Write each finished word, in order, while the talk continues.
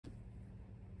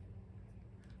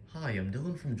Hi, I'm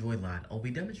Dylan from Joylad. I'll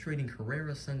be demonstrating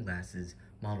Carrera sunglasses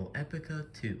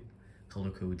Model-Epica-II, color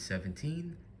code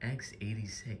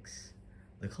 17X86.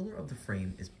 The color of the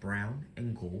frame is brown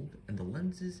and gold, and the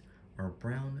lenses are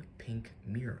brown-pink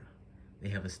mirror. They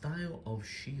have a style of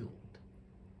shield.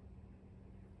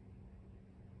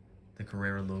 The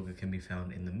Carrera logo can be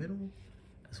found in the middle,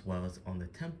 as well as on the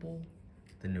temple,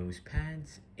 the nose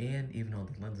pads, and even on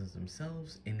the lenses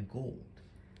themselves in gold.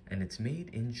 And it's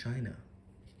made in China.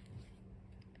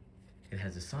 It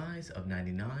has a size of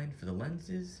 99 for the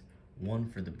lenses, 1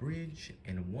 for the bridge,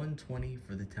 and 120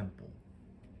 for the temple.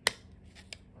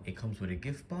 It comes with a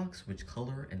gift box, which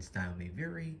color and style may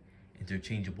vary,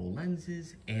 interchangeable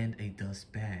lenses, and a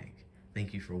dust bag.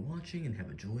 Thank you for watching and have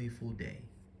a joyful day.